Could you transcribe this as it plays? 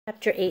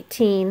Chapter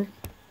 18,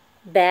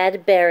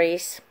 Bad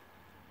Berries.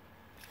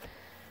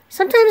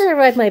 Sometimes I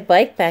ride my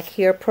bike back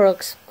here, Pearl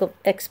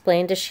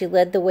explained as she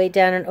led the way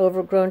down an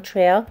overgrown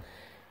trail.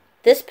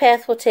 This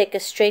path will take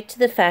us straight to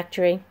the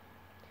factory.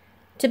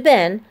 To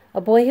Ben, a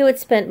boy who had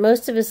spent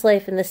most of his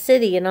life in the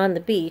city and on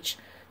the beach,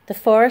 the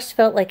forest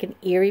felt like an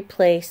eerie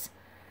place.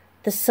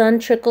 The sun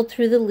trickled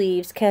through the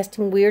leaves,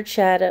 casting weird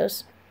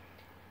shadows.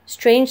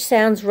 Strange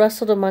sounds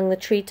rustled among the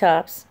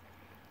treetops.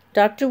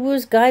 Dr.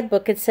 Wu's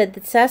guidebook had said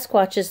that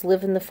Sasquatches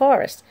live in the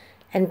forest,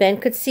 and Ben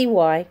could see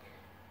why.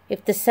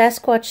 If the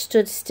Sasquatch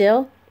stood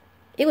still,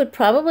 it would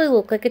probably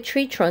look like a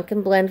tree trunk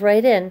and blend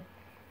right in.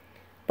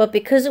 But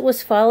because it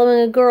was following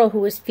a girl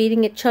who was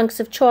feeding it chunks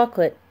of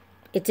chocolate,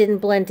 it didn't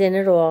blend in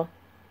at all.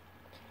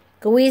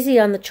 "Go easy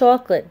on the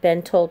chocolate,"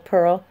 Ben told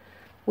Pearl.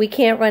 "We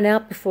can't run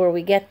out before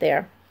we get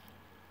there."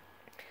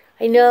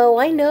 I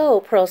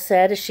know, Pearl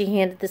said as she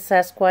handed the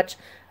Sasquatch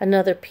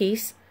another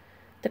piece.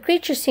 The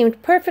creature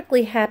seemed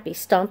perfectly happy,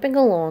 stomping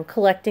along,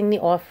 collecting the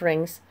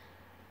offerings.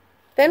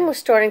 Ben was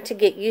starting to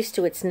get used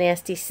to its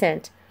nasty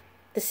scent,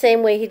 the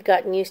same way he'd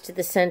gotten used to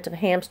the scent of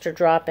hamster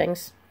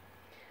droppings.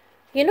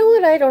 "You know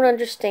what I don't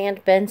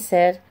understand," Ben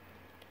said.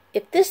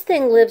 "If this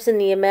thing lives in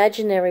the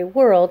imaginary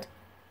world,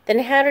 then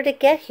how did it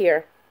get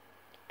here?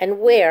 And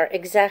where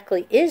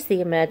exactly is the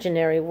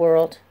imaginary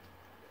world?"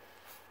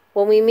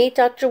 "When we meet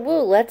Dr. Wu,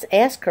 let's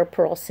ask her,"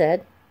 Pearl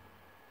said.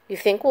 "You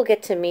think we'll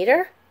get to meet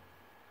her?"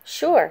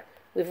 "Sure.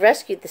 We've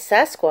rescued the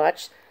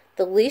Sasquatch.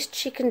 The least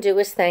she can do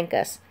is thank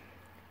us.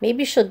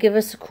 Maybe she'll give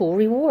us a cool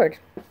reward."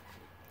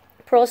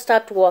 Pearl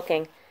stopped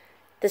walking.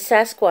 The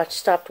Sasquatch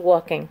stopped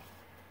walking.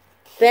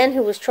 Ben,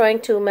 who was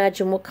trying to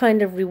imagine what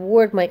kind of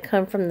reward might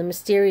come from the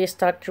mysterious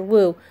Dr.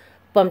 Wu,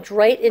 bumped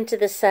right into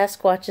the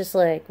Sasquatch's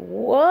leg.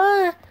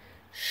 "What?"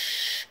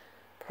 "Shh,"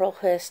 Pearl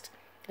hissed,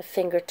 a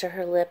finger to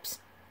her lips.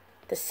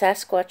 The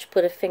Sasquatch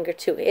put a finger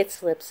to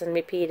its lips and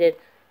repeated,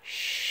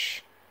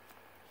 "Shh."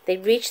 They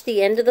reached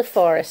the end of the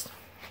forest.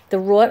 The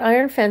wrought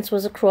iron fence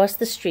was across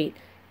the street,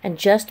 and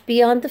just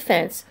beyond the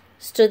fence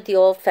stood the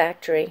old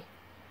factory.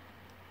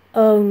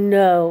 "Oh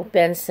no,"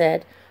 Ben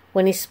said,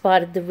 when he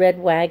spotted the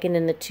red wagon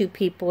and the two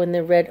people in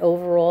their red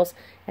overalls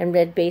and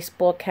red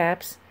baseball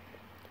caps.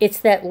 "It's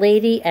that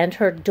lady and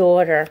her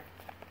daughter."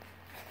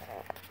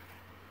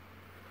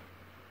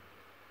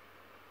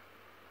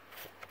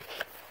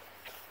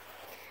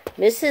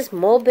 "Mrs.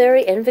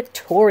 Mulberry and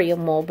Victoria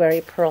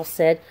Mulberry," Pearl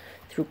said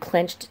through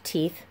clenched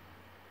teeth.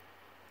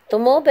 The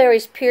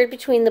Mulberrys peered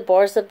between the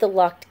bars of the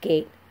locked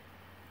gate.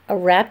 A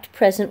wrapped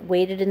present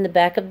waited in the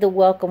back of the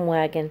welcome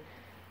wagon,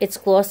 its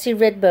glossy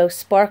red bow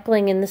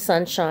sparkling in the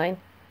sunshine.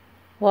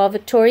 While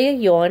Victoria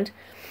yawned,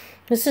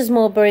 Mrs.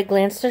 Mulberry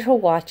glanced at her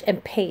watch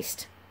and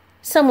paced.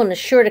 "Someone is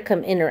sure to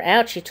come in or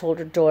out," she told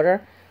her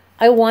daughter.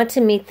 "I want to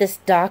meet this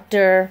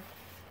Dr.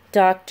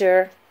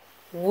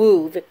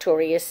 Wu,"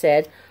 Victoria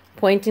said,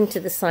 pointing to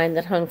the sign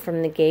that hung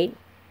from the gate.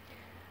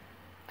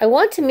 "I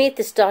want to meet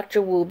this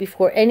Dr. Wu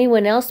before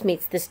anyone else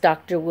meets this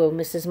Dr. Wu,"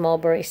 Mrs.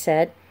 Mulberry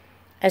said.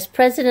 "As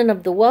president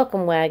of the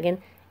welcome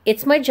wagon,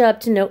 it's my job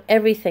to know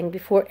everything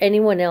before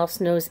anyone else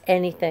knows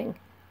anything."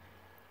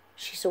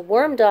 "She's a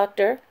worm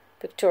doctor,"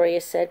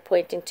 Victoria said,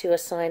 pointing to a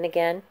sign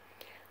again.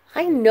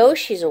 "I know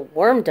she's a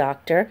worm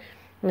doctor,"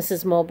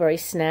 Mrs. Mulberry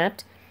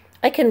snapped.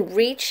 "I can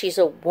read she's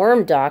a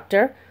worm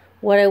doctor.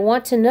 What I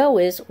want to know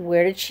is,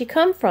 where did she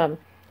come from?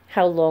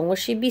 How long will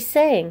she be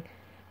staying?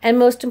 And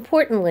most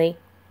importantly,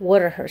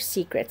 what are her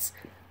secrets?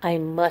 I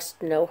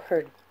must know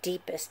her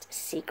deepest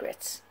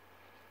secrets."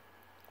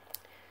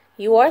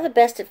 "You are the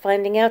best at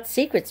finding out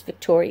secrets,"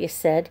 Victoria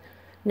said.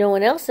 "No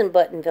one else in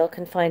Buttonville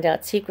can find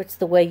out secrets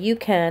the way you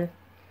can."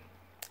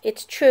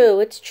 It's true,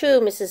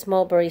 Mrs.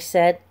 Mulberry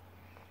said.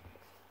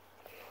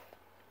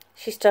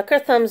 She stuck her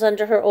thumbs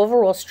under her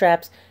overall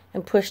straps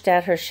and pushed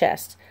out her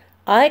chest.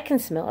 "I can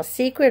smell a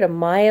secret a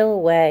mile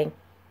away."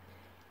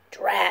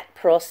 "Drat,"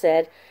 Pearl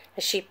said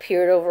as she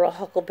peered over a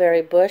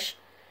huckleberry bush.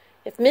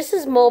 "If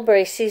Mrs.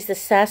 Mulberry sees the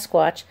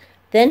Sasquatch,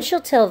 then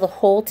she'll tell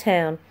the whole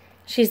town.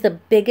 She's the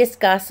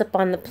biggest gossip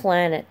on the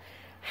planet.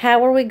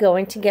 How are we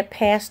going to get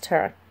past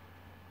her?"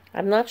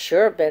 "I'm not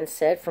sure," Ben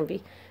said from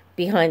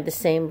behind the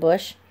same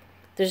bush.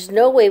 "There's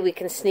no way we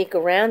can sneak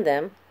around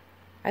them.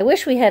 I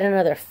wish we had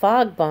another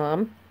fog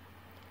bomb."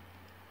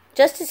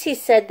 Just as he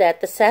said that,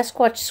 the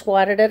Sasquatch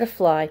swatted at a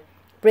fly,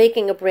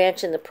 breaking a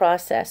branch in the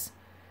process.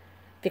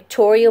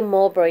 Victoria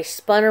Mulberry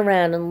spun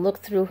around and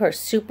looked through her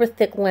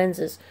super-thick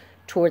lenses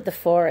toward the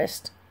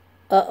forest.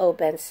 "Uh-oh,"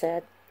 Ben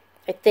said.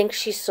 "I think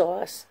she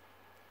saw us."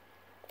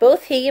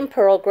 Both he and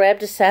Pearl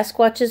grabbed a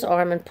Sasquatch's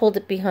arm and pulled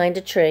it behind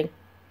a tree.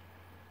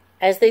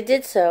 As they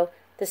did so,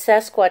 the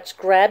Sasquatch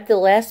grabbed the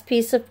last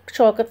piece of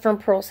chocolate from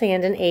Pearl's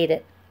hand and ate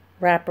it,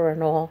 wrapper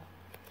and all.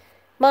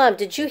 "Mom,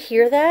 did you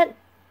hear that?"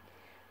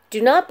 "Do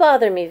not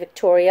bother me,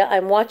 Victoria.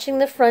 I'm watching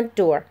the front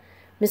door."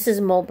 Mrs.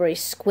 Mulberry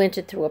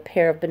squinted through a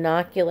pair of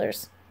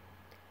binoculars.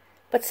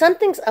 "But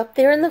something's up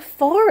there in the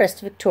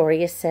forest,"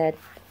 Victoria said.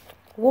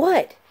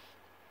 "What?"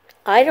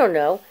 "I don't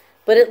know,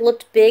 but it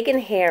looked big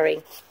and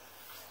hairy."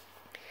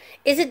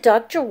 "Is it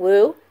Dr.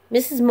 Wu?"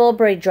 Mrs.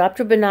 Mulberry dropped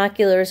her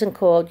binoculars and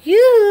called,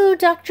 "You,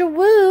 Dr.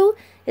 Wu,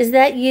 is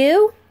that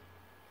you?"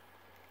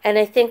 "And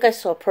I think I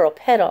saw Pearl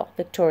Petal,"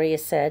 Victoria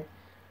said.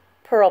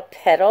 Pearl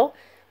Petal?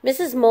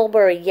 Mrs.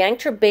 Mulberry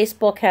yanked her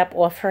baseball cap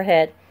off her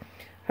head.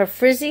 Her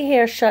frizzy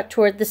hair shot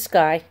toward the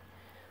sky.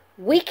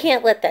 "We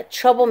can't let that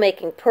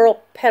troublemaking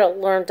Pearl Petal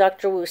learn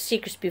Dr. Wu's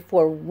secrets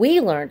before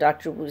we learn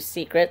Dr. Wu's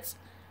secrets."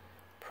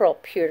 Pearl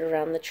peered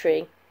around the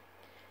tree.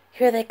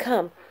 "Here they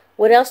come.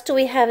 What else do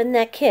we have in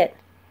that kit?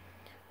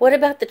 What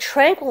about the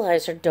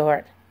tranquilizer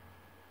dart?"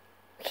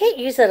 "We can't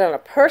use that on a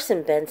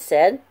person," Ben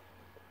said.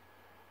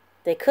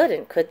 They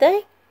couldn't, could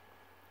they?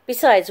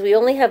 Besides, we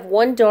only have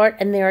one dart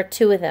and there are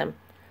two of them.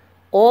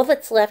 All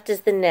that's left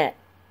is the net.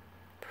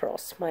 Pearl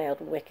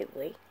smiled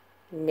wickedly.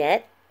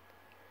 Net?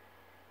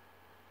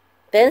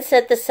 Ben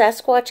set the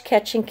Sasquatch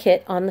catching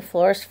kit on the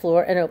forest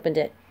floor and opened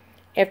it.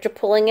 After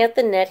pulling out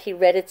the net, he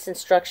read its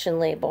instruction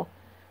label.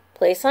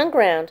 Place on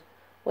ground.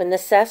 When the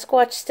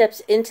Sasquatch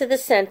steps into the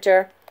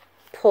center,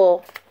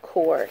 pull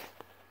cord.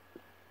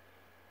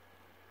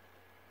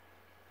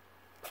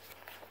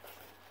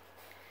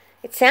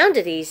 It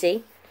sounded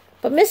easy,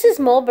 but Mrs.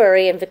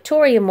 Mulberry and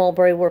Victoria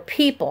Mulberry were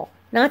people,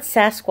 not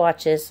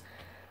Sasquatches.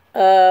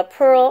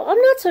 Pearl,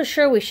 I'm not so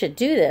sure we should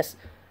do this.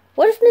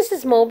 What if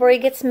Mrs. Mulberry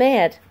gets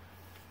mad?"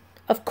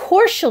 "Of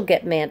course she'll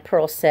get mad,"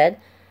 Pearl said,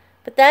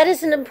 "but that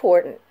isn't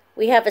important.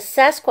 We have a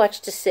Sasquatch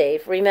to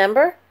save,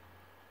 remember?"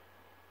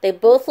 They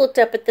both looked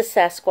up at the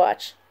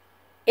Sasquatch.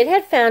 It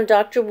had found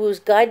Dr. Wu's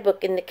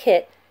guidebook in the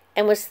kit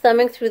and was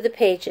thumbing through the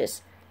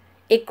pages.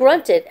 It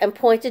grunted and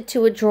pointed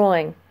to a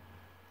drawing.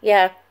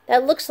 "Yeah,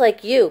 that looks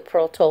like you,"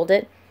 Pearl told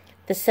it.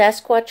 The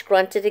Sasquatch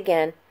grunted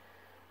again.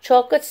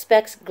 Chocolate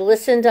specks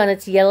glistened on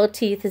its yellow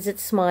teeth as it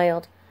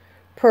smiled.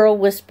 Pearl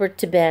whispered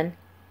to Ben,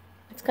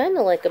 "It's kind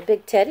of like a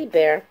big teddy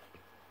bear."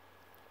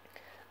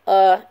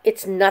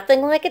 It's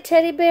nothing like a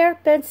teddy bear,"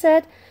 Ben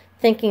said,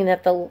 thinking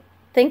that the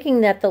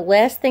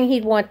last thing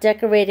he'd want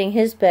decorating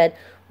his bed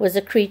was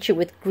a creature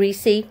with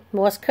greasy,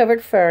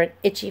 moss-covered fur and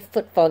itchy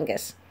foot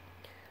fungus.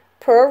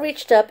 Pearl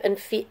reached up and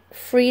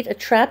freed a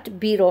trapped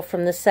beetle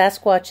from the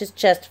Sasquatch's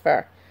chest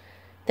fur.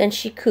 Then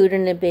she cooed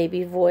in a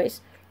baby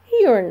voice,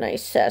 "You're a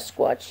nice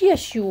Sasquatch.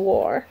 Yes, you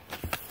are.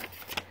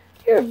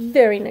 You're a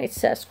very nice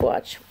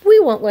Sasquatch. We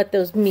won't let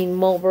those mean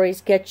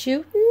mulberries get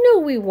you. No,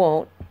 we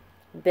won't."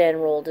 Ben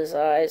rolled his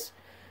eyes.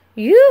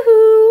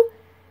 "Yoo-hoo!"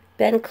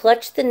 Ben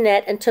clutched the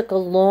net and took a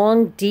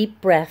long,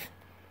 deep breath.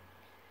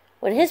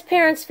 When his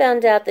parents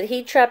found out that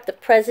he trapped the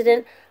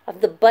president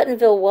of the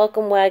Buttonville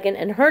Welcome Wagon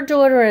and her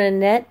daughter in a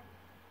net,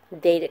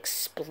 they'd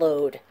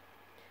explode.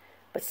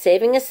 But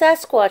saving a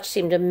Sasquatch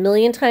seemed a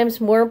million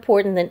times more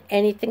important than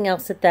anything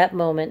else at that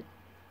moment.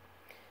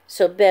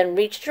 So Ben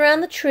reached around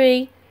the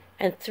tree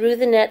and threw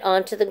the net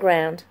onto the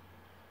ground.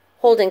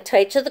 Holding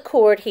tight to the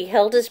cord, he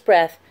held his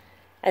breath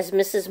as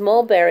Mrs.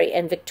 Mulberry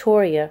and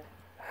Victoria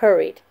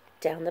hurried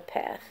down the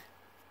path.